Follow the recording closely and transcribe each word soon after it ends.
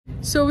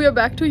So we are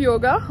back to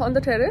yoga on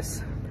the terrace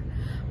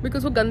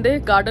because वो गंदे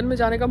garden में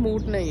जाने का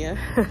मूड नहीं है.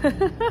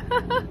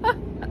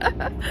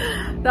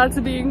 That's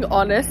being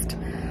honest.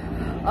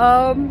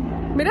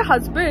 मेरे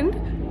हस्बैंड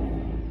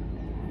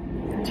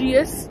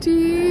GST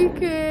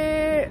के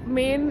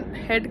मेन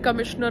हेड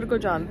कमिश्नर को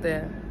जानते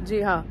हैं.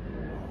 जी हाँ.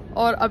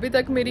 और अभी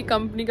तक मेरी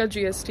कंपनी का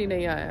GST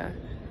नहीं आया है.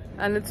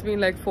 And it's been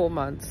like 4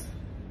 months.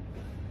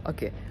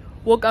 Okay.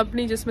 वो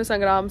कंपनी जिसमें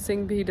संग्राम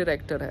सिंह भी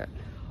डायरेक्टर है.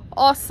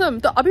 ऑसम.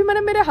 तो अभी मैंने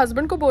मेरे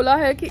हस्बैंड को बोला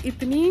है कि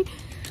इतनी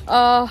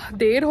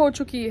देर हो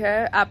चुकी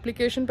है,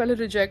 एप्लीकेशन पहले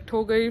रिजेक्ट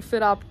हो गई,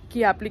 फिर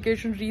आपकी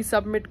एप्लीकेशन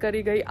रीसबमिट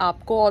करी गई,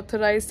 आपको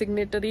ऑथराइज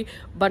सिग्नेटरी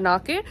बना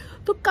के,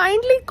 तो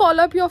kindly call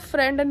up your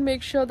friend and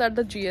make sure that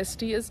the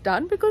GST is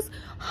done, because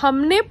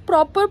हमने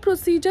प्रॉपर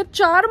प्रोसीजर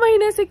 4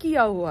 महीने से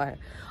किया हुआ है.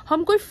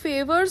 हम कोई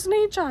फेवर्स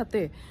नहीं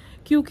चाहते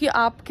क्योंकि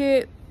आपके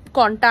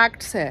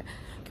कॉन्टैक्ट्स हैं,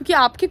 क्योंकि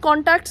आपके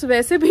कॉन्टैक्ट्स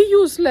वैसे भी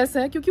यूजलेस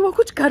हैं क्योंकि वो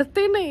कुछ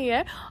करते नहीं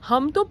है.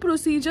 हम तो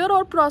प्रोसीजर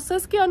और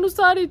प्रोसेस के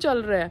अनुसार ही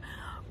चल रहे हैं.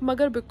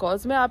 मगर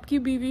बिकॉज मैं आपकी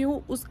बीवी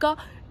हूँ, उसका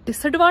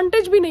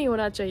डिसएडवांटेज भी नहीं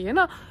होना चाहिए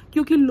ना,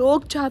 क्योंकि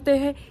लोग चाहते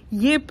हैं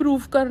ये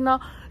प्रूव करना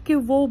कि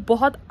वो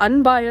बहुत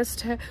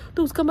अनबायस्ड है.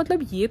 तो उसका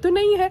मतलब ये तो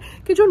नहीं है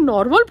कि जो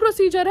नॉर्मल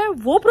प्रोसीजर है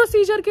वो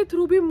प्रोसीजर के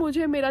थ्रू भी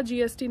मुझे मेरा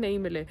GST नहीं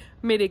मिले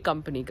मेरी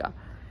कंपनी का.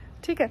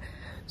 ठीक है.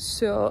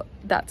 So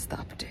that's the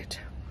update.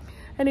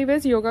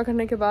 Anyways, yoga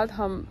करने के बाद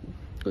हम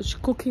कुछ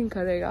कुकिंग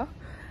करेगा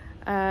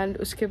एंड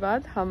उसके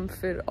बाद हम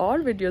फिर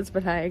और वीडियोस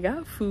बनाएगा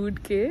फूड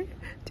के.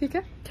 ठीक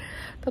है.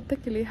 तब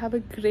तक के लिए have a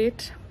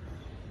great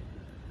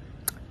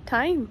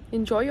time.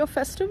 Enjoy your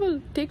festival.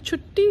 Take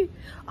छुट्टी.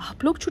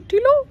 आप लोग छुट्टी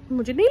लो,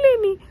 मुझे नहीं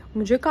लेनी,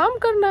 मुझे काम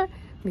करना है.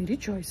 मेरी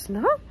चॉइस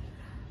ना,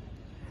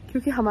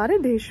 क्योंकि हमारे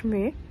देश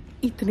में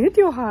इतने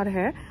त्योहार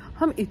हैं,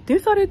 हम इतने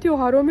सारे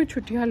त्योहारों में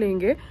छुट्टियां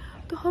लेंगे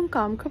तो हम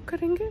काम कब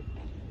करेंगे,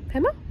 है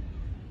ना?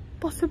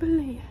 पॉसिबल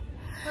नहीं है.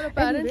 और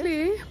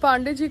अपेरेंटली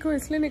पांडे जी को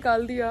इसलिए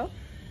निकाल दिया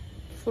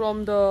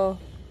from the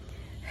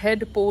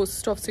head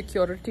post of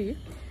security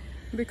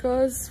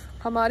because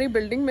हमारी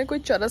बिल्डिंग में कोई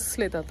चरस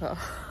लेता था.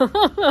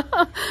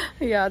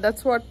 या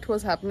that's what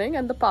was happening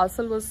and the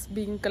parcel was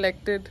being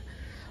collected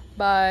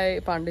by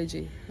Pandey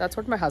ji. That's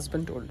what my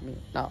husband told me.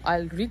 Now I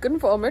will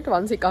reconfirm it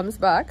once he comes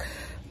back,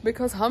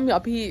 because हम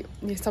अभी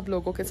ये सब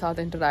लोगों के साथ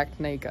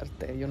इंटरेक्ट नहीं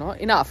करते, यू नो,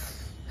 इनफ.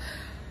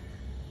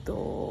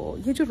 तो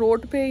ये जो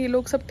रोड पे ये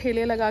लोग सब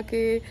ठेले लगा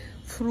के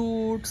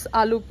फ्रूट्स,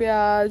 आलू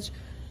प्याज,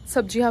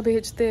 सब्जियां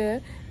बेचते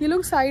हैं, ये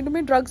लोग साइड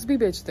में ड्रग्स भी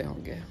बेचते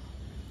होंगे,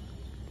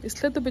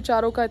 इसलिए तो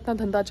बेचारों का इतना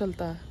धंधा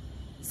चलता है.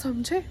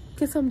 समझे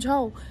कि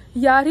समझाओ?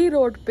 यारी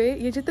रोड पे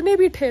ये जितने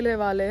भी ठेले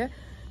वाले हैं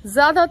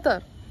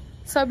ज्यादातर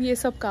सब ये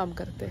सब काम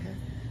करते हैं.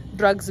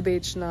 ड्रग्स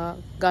बेचना,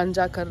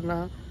 गांजा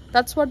करना,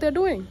 that's what they are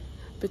doing.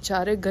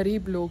 बेचारे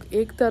गरीब लोग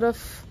एक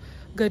तरफ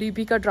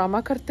गरीबी का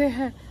ड्रामा करते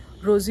हैं,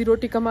 रोजी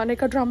रोटी कमाने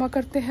का ड्रामा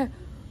करते हैं,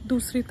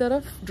 दूसरी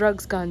तरफ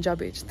ड्रग्स गांजा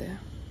बेचते हैं.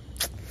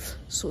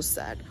 So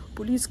sad.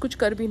 पुलिस कुछ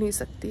कर भी नहीं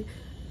सकती.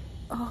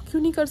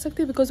 क्यों नहीं कर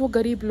सकती? बिकॉज वो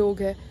गरीब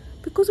लोग हैं,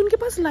 बिकॉज उनके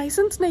पास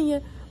लाइसेंस नहीं है,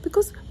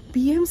 बिकॉज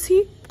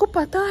BMC को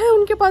पता है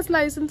उनके पास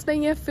लाइसेंस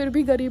नहीं है, फिर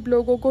भी गरीब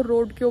लोगों को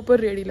रोड के ऊपर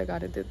रेडी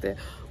लगाने देते हैं.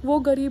 वो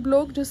गरीब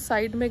लोग जो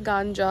साइड में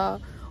गांजा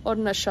और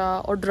नशा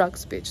और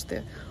ड्रग्स बेचते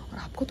हैं. और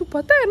आपको तो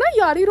पता है ना,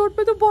 यारी रोड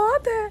पे तो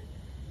बहुत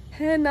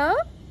है ना?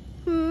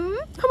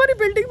 हमारी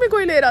बिल्डिंग में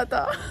कोई ले रहा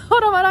था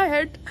और हमारा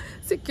हेड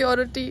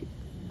सिक्योरिटी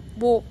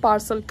वो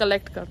पार्सल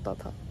कलेक्ट करता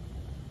था.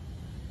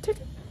 ठीक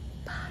है.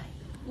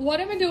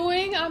 What am I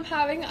doing? I'm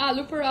having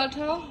aloo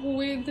paratha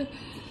with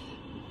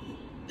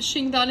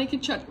शिंगदाने की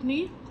चटनी.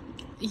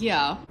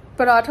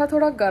 पराठा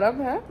थोड़ा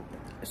गर्म है.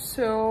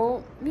 सो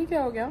ये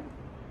क्या हो गया?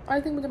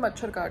 आई थिंक मुझे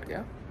मच्छर काट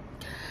गया.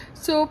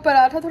 सो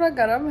पराठा थोड़ा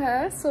गर्म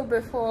है. So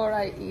before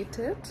I eat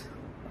it,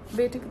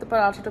 waiting for the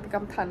paratha to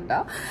become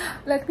ठंडा,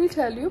 लेट मी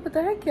टेल यू,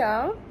 पता है क्या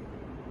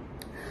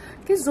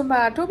कि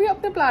जोमैटो भी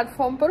अपने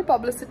प्लेटफॉर्म पर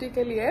पब्लिसिटी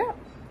के लिए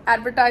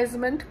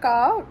एडवर्टाइजमेंट का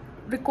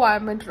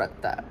रिक्वायरमेंट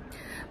रखता है.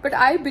 But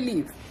I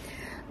believe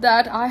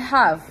that I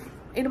have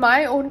in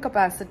my own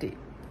capacity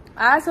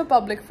as a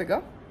public figure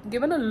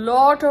given a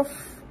lot of,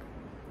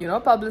 you know,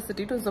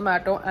 publicity to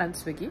Zomato and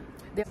Swiggy.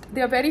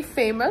 They are very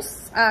famous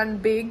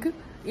and big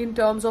in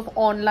terms of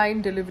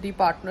online delivery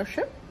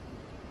partnership.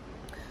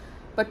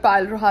 But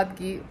Payal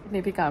Rohatgi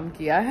ने भी काम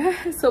किया है.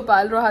 So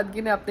Payal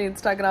Rohatgi ने अपने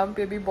Instagram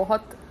पे भी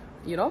बहुत,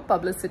 you know,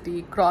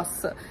 publicity cross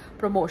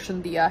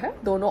promotion दिया है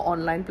दोनों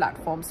online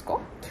platforms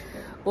को.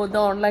 Both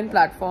the online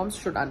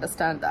platforms should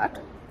understand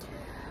that.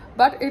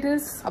 But it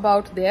is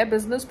about their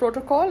business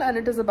protocol and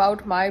it is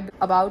about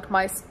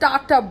my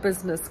startup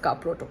business का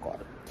protocol.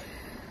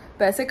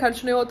 पैसे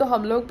खर्चने हो तो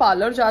हम लोग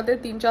पार्लर जाते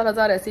 3-4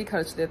 हज़ार ऐसे ही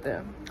खर्च देते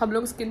हैं. हम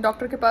लोग स्किन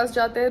डॉक्टर के पास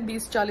जाते हैं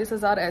 20-40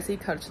 हज़ार ऐसे ही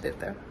खर्च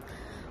देते हैं.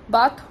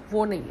 बात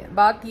वो नहीं है.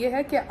 बात ये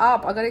है कि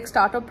आप अगर एक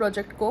स्टार्टअप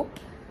प्रोजेक्ट को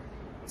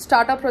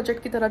स्टार्टअप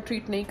प्रोजेक्ट की तरह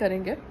ट्रीट नहीं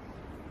करेंगे,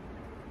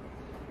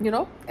 you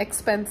know,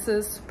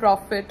 expenses,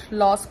 profit,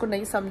 loss को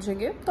नहीं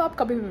समझेंगे, तो आप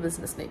कभी भी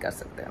बिजनेस नहीं कर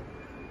सकते हैं.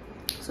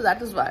 So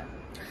that is why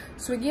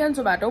Swiggy and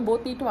Zomato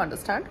both need to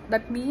understand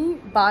that me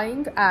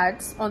buying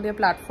ads on their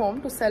platform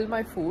to sell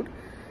my food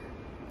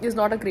is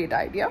not a great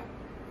idea.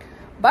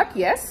 But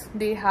yes,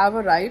 they have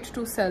a right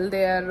to sell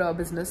their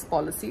business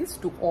policies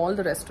to all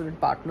the restaurant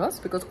partners,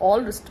 because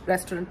all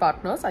restaurant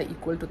partners are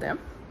equal to them.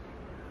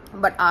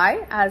 But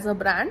I, as a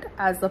brand,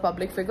 as the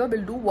public figure,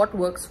 will do what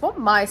works for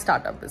my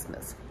startup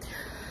business.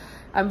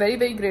 I'm very,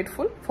 very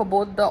grateful for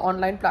both the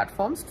online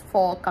platforms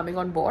for coming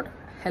on board,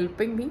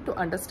 helping me to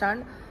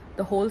understand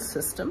the whole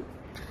system.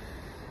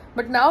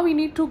 But now we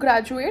need to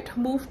graduate,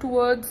 move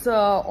towards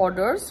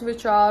orders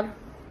which are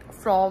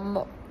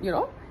from, you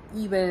know,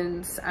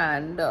 events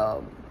and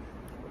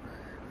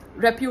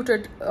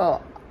reputed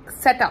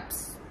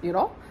setups, you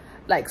know,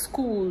 like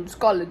schools,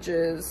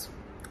 colleges,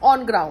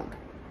 on ground.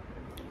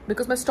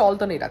 Because my stall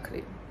to nahi rakh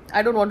rahi.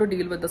 I don't want to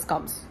deal with the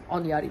scums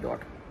on Yari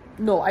Dot.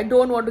 No, I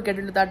don't want to get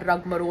into that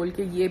rug marol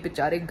के ये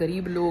बेचारे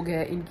गरीब लोग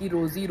हैं, इनकी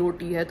रोजी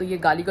रोटी है तो ये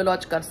गाली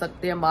गलौज कर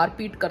सकते हैं,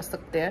 मारपीट कर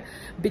सकते हैं.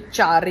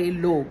 बेचारे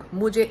लोग,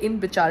 मुझे इन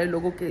बेचारे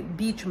लोगों के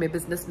बीच में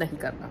बिजनेस नहीं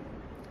करना,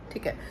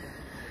 ठीक है.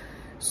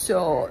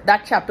 So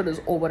that chapter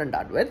is over and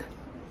done with.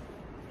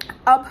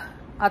 अब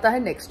आता है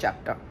नेक्स्ट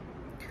चैप्टर.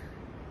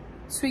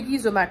 स्विगी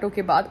जोमेटो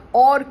के बाद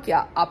और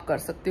क्या आप कर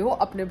सकते हो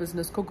अपने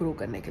बिजनेस को ग्रो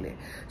करने के लिए.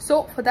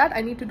 So for that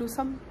I need to do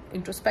some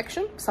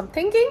introspection, some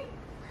thinking.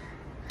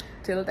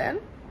 Till then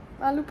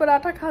आलू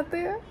पराठा खाते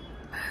हैं,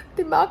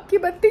 दिमाग की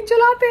बत्ती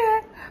चलाते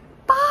हैं.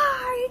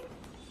 Bye.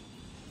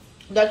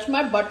 That's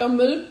my butter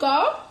milk का,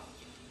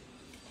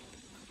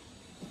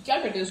 क्या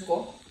कहते हैं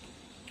इसको,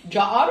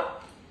 jar.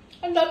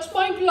 And that's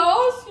my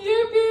glass.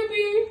 Yeah,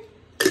 baby.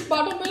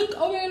 Buttermilk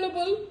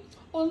available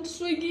on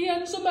Swiggy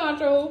and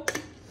Zomato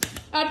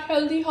at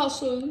Healthy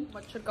Hustle.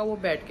 मच्छर का वो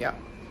बैठ गया.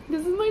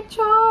 This is my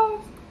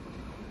chow.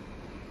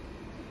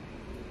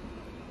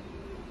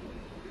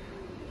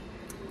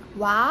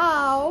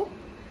 Wow.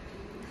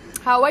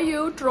 How are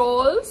you,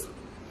 trolls?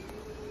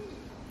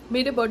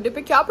 मेरे बर्थडे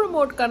पे क्या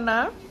प्रमोट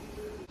करना है?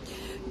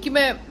 कि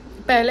मैं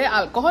पहले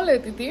अल्कोहल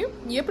लेती थी,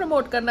 ये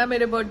प्रमोट करना है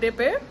मेरे बर्थडे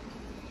पे.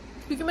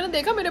 क्योंकि मैंने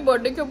देखा मेरे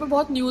बर्थडे के ऊपर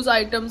बहुत न्यूज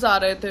आइटम्स आ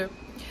रहे थे,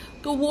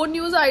 तो वो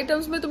न्यूज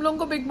आइटम्स में तुम लोगों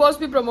को बिग बॉस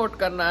भी प्रमोट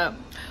करना है.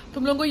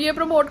 तुम लोगों को ये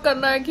प्रमोट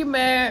करना है कि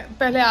मैं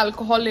पहले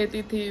अल्कोहल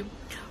लेती थी,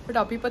 बट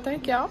अभी पता है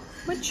क्या,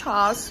 मैं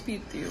छाछ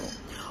पीती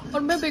हूँ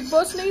और मैं बिग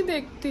बॉस नहीं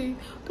देखती.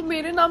 तो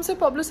मेरे नाम से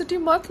पब्लिसिटी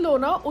मत लो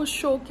ना उस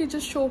शो की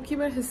जिस शो की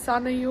मैं हिस्सा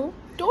नहीं हूँ.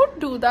 डोंट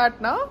डू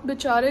दैट ना.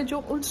 बेचारे जो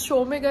उस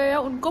शो में गए हैं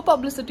उनको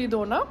पब्लिसिटी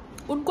दो ना,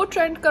 उनको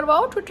ट्रेंड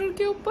करवाओ ट्विटर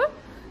के ऊपर,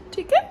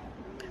 ठीक है.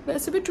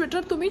 वैसे भी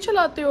ट्विटर तुम ही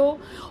चलाते हो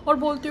और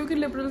बोलते हो कि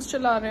लिबरल्स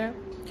चला रहे हैं.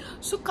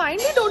 So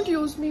kindly don't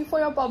use me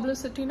for your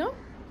publicity ना.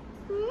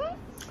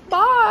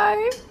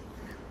 बाय.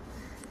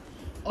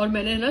 और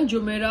मैंने ना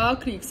जो मेरा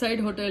क्रीक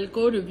साइड होटल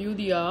को रिव्यू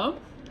दिया,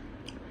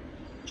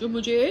 जो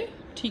मुझे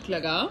ठीक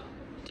लगा,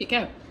 ठीक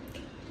है,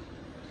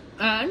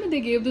 and they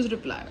gave this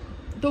reply,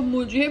 तो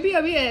मुझे भी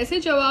अभी ऐसे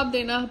जवाब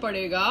देना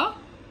पड़ेगा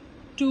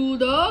to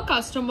the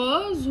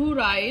customers who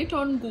right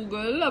on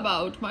Google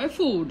about my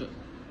food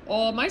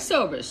और माई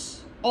service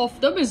of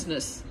the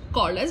business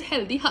called as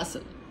Healthy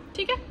Hustle.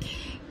 ठीक है.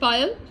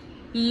 Payal,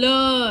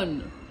 learn,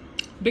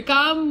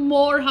 become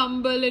more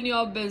humble in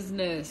your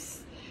business.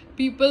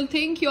 People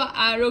think you're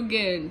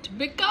arrogant.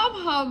 Become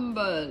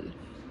humble.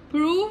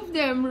 Prove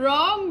them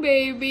wrong,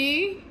 baby.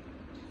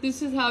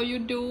 This is how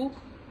you do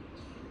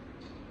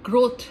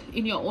growth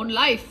in your own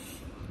life.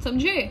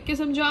 समझे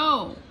कि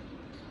समझाओ.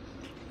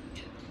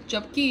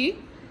 जबकि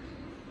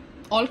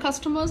all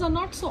customers are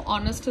not so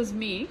honest as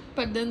me,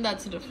 but then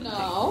that's different.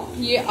 Now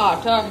ये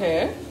आटा है,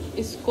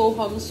 इसको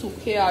हम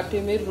सूखे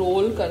आटे में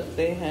रोल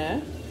करते हैं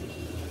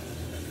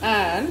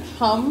एंड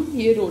हम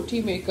ये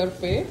रोटी मेकर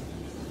पे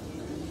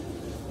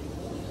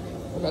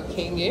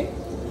रखेंगे.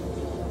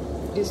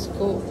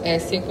 इसको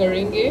ऐसे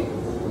करेंगे,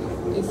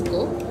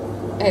 इसको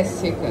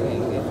ऐसे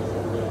करेंगे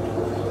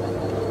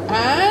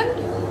and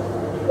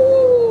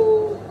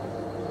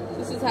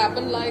this has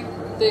happened like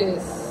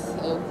this.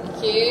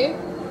 Okay.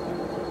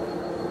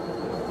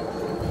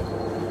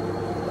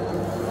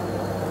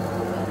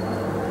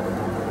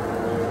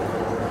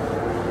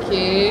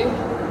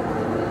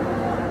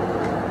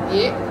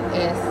 ये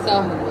ऐसा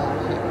हुआ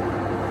है.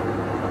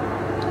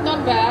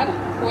 Not bad.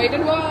 Wait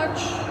and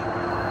watch.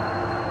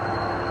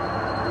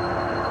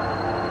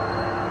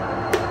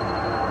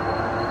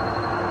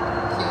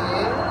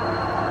 Okay.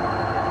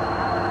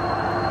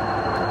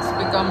 It's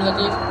become a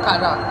little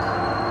karak.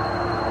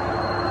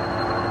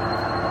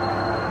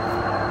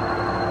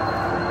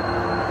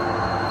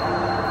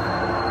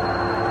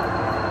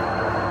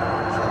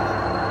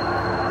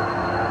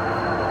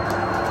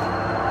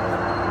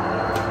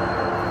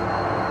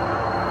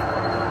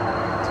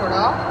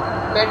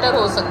 Better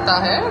हो सकता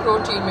है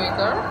रोटी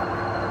मेकर.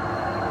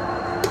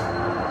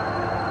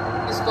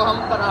 इसको हम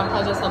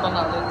पराठा जैसा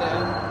बना देते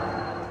हैं.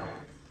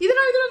 इधर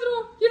आओ, इधर आओ.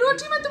 ये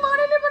रोटी मैं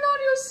तुम्हारे लिए बना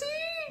रही हूँ.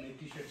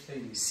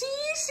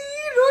 सी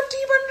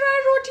रोटी बन रहा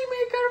है रोटी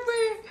मेकर पे.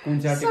 कौन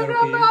सा आटे का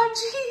रोटी है?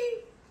 भाजी.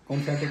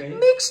 कौन सा आटे का है?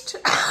 Mixed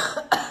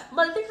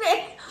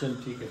multigrain. चल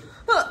ठीक है.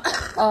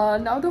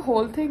 Now the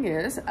whole thing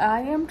is I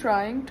am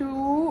trying to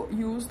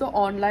use the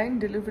online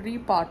delivery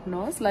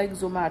partners like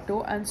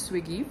Zomato and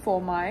Swiggy for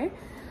my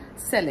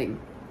selling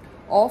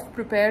of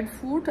prepared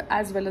food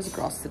as well as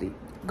grocery.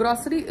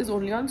 Grocery is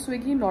only on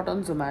Swiggy, not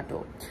on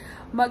Zomato.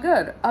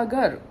 Magar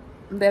agar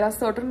there are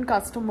certain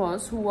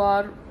customers who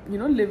are, you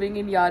know, living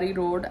in Yari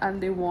Road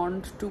and they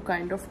want to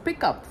kind of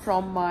pick up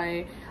from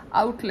my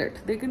outlet,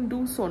 they can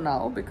do so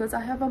now because I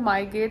have a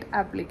MyGate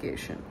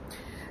application.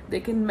 They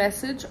can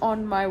message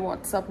on my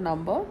WhatsApp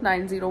number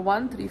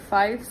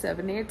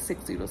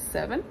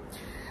 9013578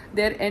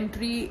 Their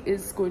entry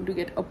is going to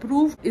get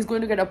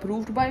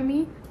approved by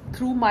me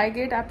through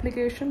MyGate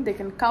application. They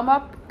can come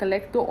up,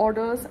 collect the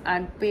orders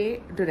and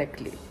pay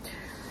directly.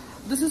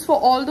 This is for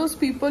all those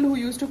people who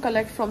used to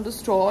collect from the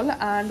stall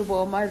and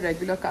were my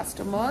regular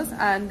customers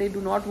and they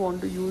do not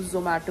want to use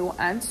Zomato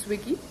and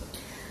Swiggy.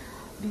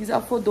 These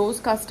are for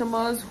those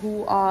customers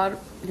who are,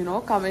 you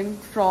know, coming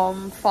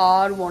from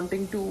far,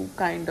 wanting to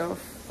kind of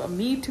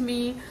meet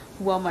me,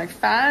 who are my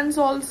fans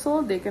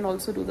also. They can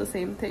also do the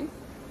same thing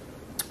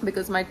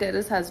because my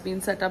terrace has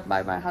been set up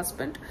by my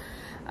husband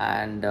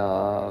and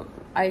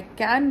I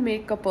can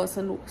make a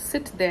person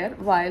sit there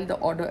while the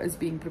order is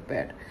being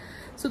prepared.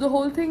 So the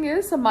whole thing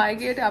is a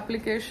MyGate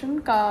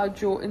application का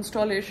जो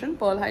installation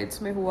Pearl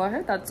Heights में हुआ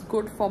है, that's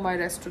good for my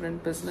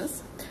restaurant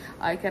business.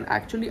 I can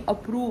actually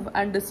approve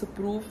and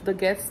disapprove the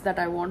guests that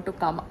I want to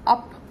come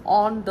up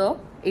on the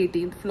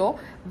 18th floor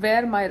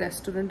where my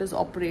restaurant is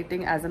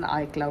operating as an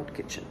iCloud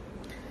kitchen.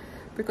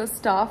 Because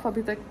staff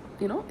abhi tak,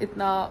 you know,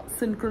 itna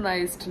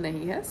synchronized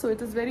nahi hai. So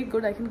it is very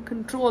good. I can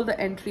control the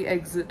entry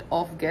exit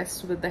of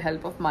guests with the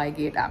help of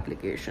MyGate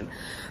application.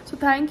 So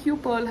thank you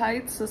Pearl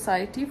Heights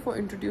Society for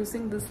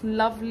introducing this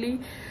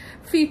lovely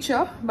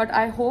feature. But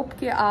I hope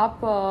कि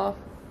आप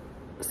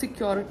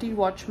security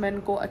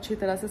watchman को अच्छी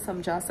तरह से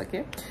समझा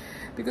सके.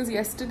 Because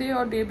yesterday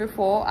or day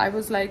before I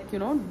was like, you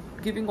know,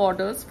 giving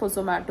orders for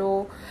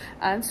Zomato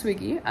and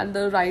Swiggy and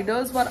the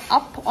riders were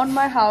up on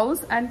my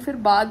house and फिर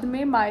बाद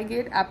में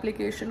MyGate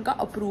application का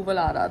approval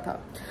आ रहा था.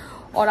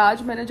 और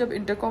आज मैंने जब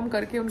intercom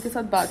करके उनके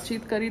साथ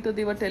बातचीत करी तो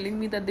they were telling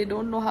me that they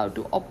don't know how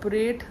to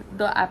operate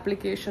the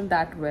application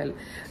that well.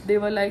 They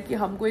were like कि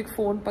हमको एक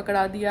phone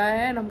पकड़ा दिया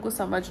है and हमको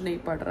समझ नहीं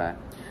पड़ रहा है.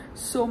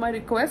 So my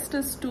request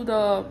is to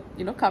the,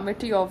 you know,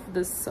 committee of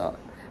this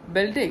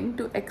building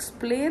to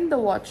explain the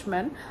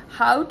watchman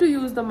how to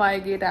use the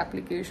MyGate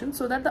application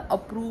so that the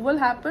approval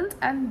happens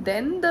and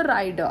then the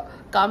rider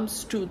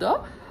comes to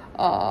the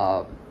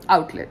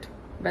outlet,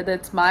 whether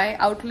it's my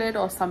outlet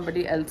or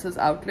somebody else's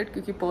outlet.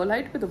 क्योंकि Pearl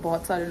Heights पे तो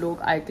बहुत सारे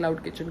लोग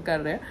iCloud kitchen कर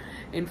रहे हैं.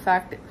 In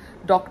fact,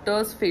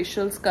 doctors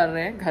facials कर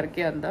रहे हैं घर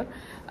के अंदर.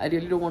 I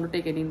really don't want to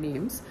take any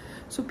names.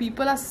 So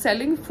people are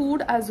selling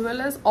food as well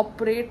as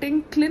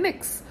operating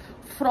clinics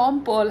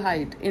from Pearl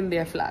Heights in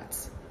their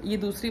flats. ये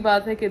दूसरी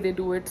बात है कि they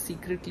do it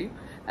secretly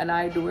and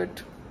I do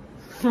it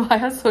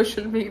via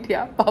social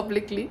media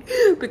publicly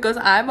because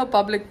I am a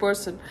public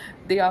person.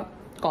 They are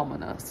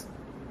commoners.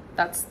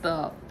 That's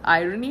the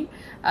irony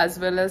as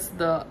well as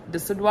the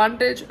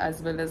disadvantage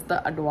as well as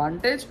the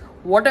advantage.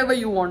 Whatever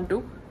you want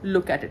to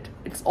look at it.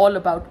 It's all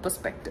about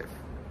perspective.